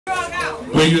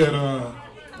Where you at,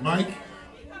 Mike?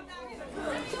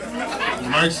 Is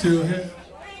Mike still here?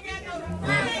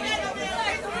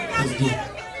 Let's do it.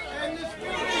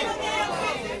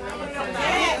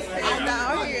 I'm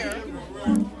down here.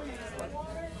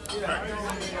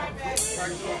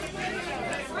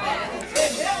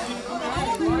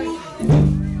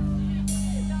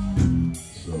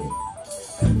 So,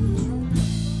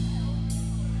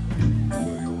 what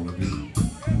do you want to do?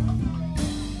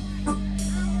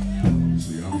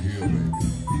 See, I'm here, baby.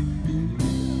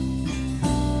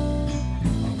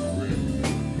 I'm ready.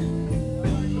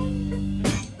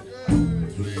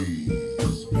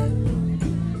 Please, baby.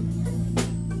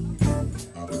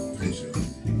 I've been patient.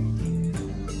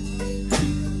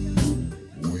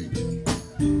 Waiting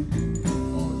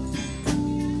on you.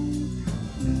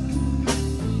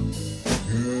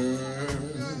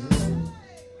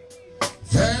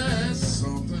 There's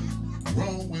something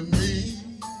wrong with me.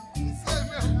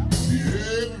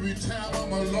 Every time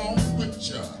I'm alone with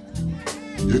you,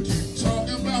 you keep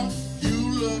talking about you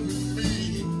loving me.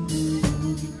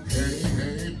 Hey,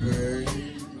 hey,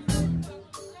 babe,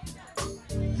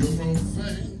 your wrong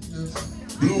thing just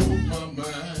blows my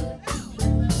mind.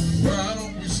 Why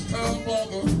don't we stop all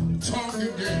the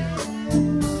talking game?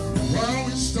 Why don't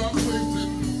we stop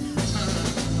wasting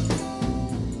time?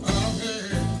 I've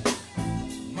had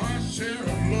my share of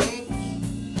love.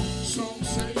 Some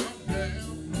say I'm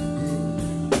damn good.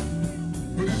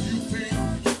 But if you think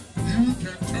you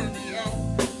can turn me out,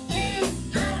 oh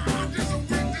God, I just wish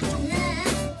that you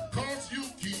would. 'Cause you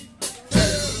keep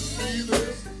telling me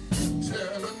this,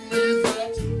 telling me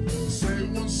that. Say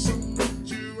once something that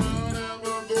you I'll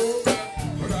never go back.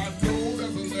 But I know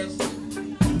there's a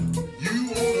lesson you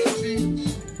wanna teach.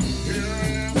 Here I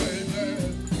am, baby.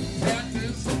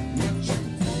 Practice what you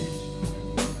preach.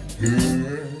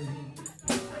 Girl,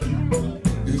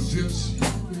 it's just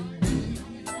you and me.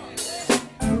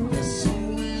 There's so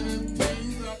many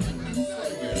things I can do for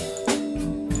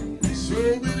you. So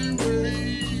many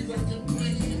ways I can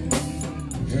please.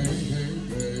 Hey, hey,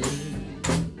 babe.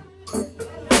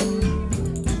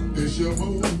 It's your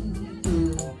move,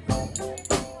 girl.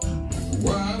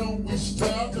 Why don't we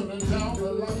start turning down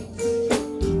the lights?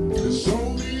 There's so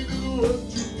many what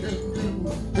you can do.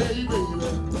 Hey, baby,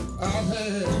 I've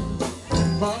had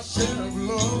my share of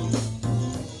love.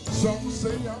 Some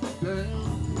say I'm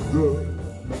damn good.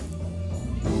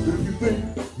 If you think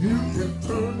you can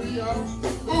turn me out,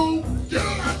 oh,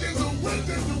 girl, I just wish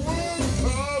that you would.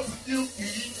 'Cause you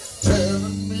keep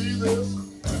telling me this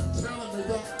and telling me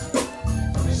that.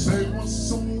 Say once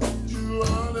someone with you,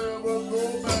 I'll never go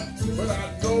back. But I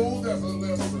know there's a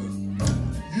lesson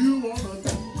you wanna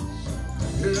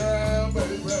teach. Yeah,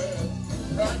 baby,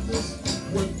 practice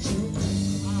what you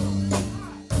preach.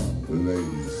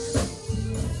 Ladies,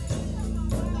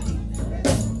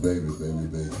 baby, baby,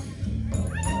 baby,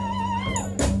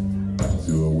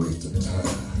 you're a waste of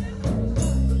time,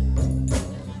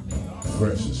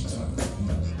 precious time.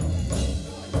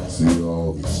 See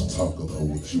all this talk about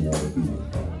what you want to do,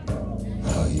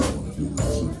 how you want to do it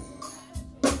too.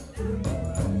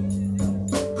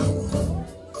 Come on,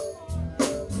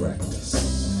 practice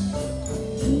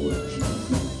what you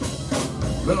do.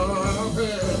 Now I've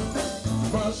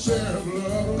had my share of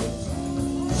love.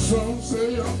 Some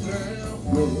say I'm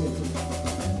damn good.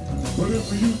 But if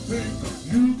you think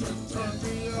you can turn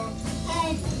me out,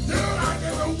 oh, yeah, I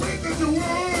never wish that you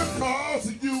would. 'Cause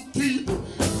you keep,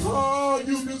 oh,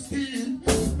 you just keep,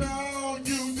 now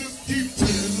you just keep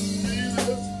telling me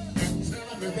this and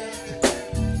telling me that.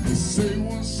 You say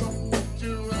once something with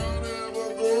you, I'll never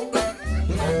go back.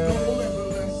 But I know that's a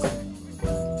lesson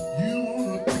you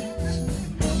wanna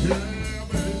teach. Yeah,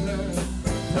 baby,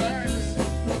 practice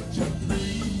what you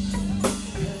preach.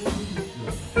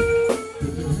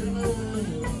 Did you hear me?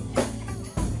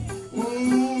 Ooh,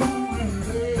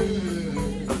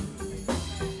 yeah.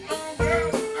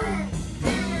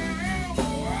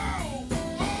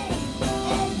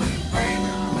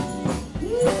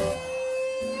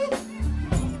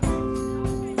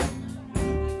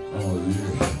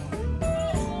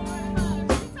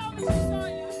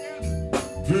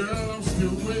 Girl, I'm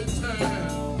still waiting.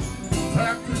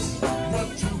 Practice what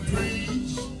you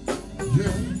preach.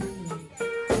 Yeah.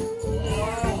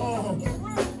 Oh.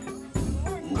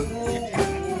 Ooh.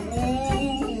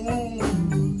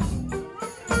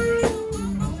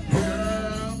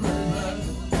 Yeah, baby.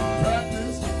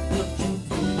 Practice what you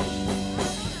preach.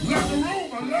 Like a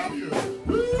room, I love you.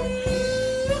 Woo.